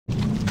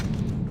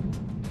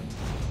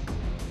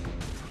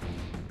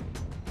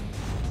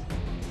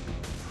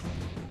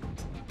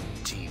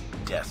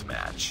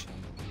deathmatch.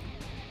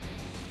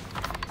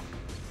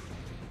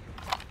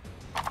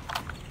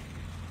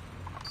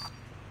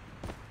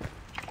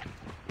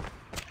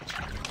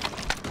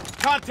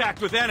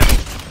 Contact with enemy!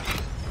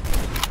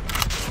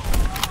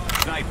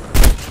 Sniper.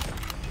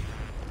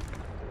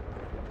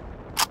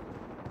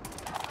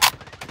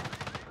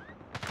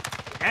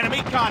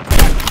 Enemy contact!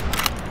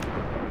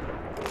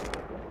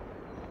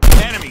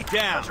 Enemy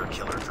down!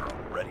 Hunter-killer drone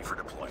ready for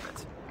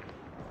deployment.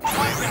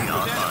 UAV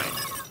online.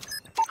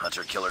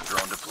 Hunter-killer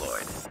drone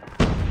deployed.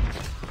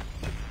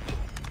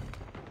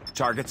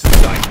 Targets in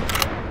sight.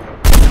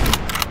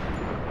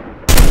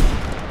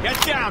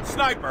 Get down,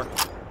 sniper!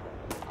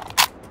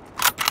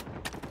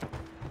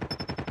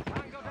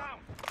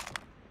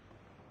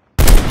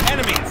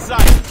 Enemy in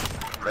sight!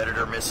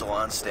 Predator missile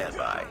on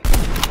standby.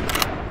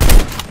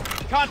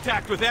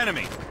 Contact with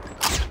enemy!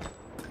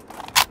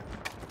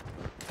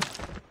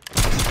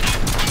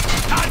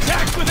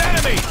 Contact with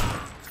enemy!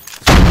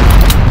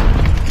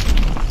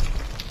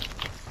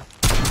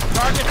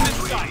 Targets in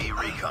sight! UAV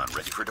recon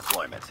ready for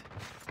deployment.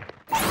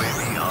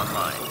 UAV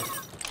online.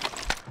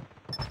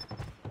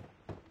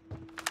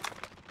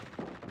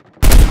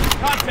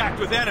 Contact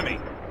with enemy!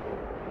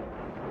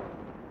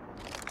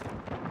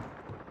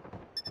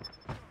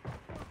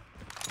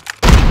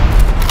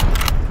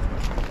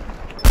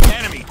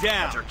 Enemy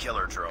down!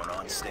 Hunter-killer drone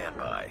on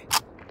standby.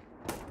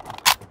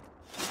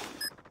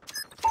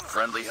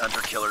 Friendly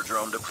hunter-killer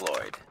drone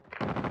deployed.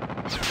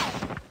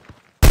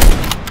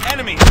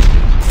 Enemy!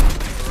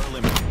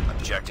 Eliminated.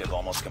 Objective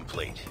almost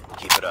complete.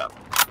 Keep it up.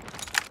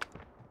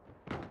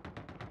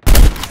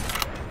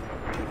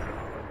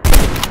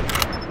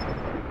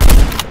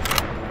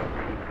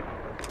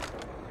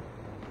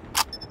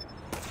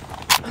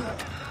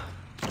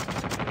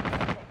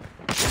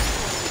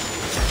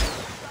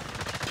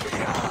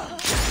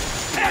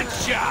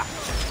 Headshot!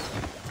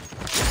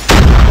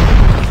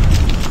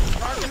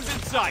 Targets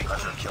in sight!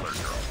 Hunter-killer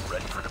drone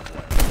ready for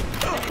deployment.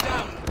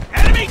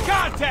 Enemy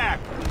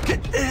contact!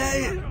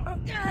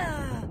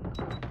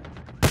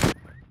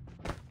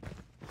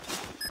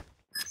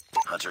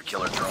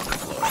 Hunter-killer drone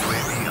deployed.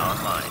 UAV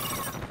online.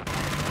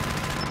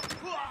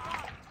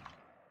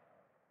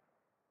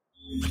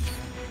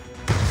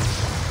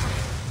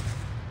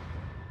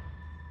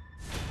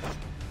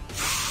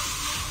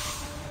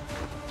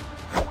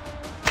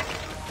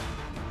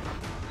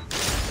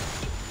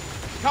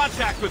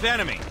 Contact with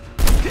enemy!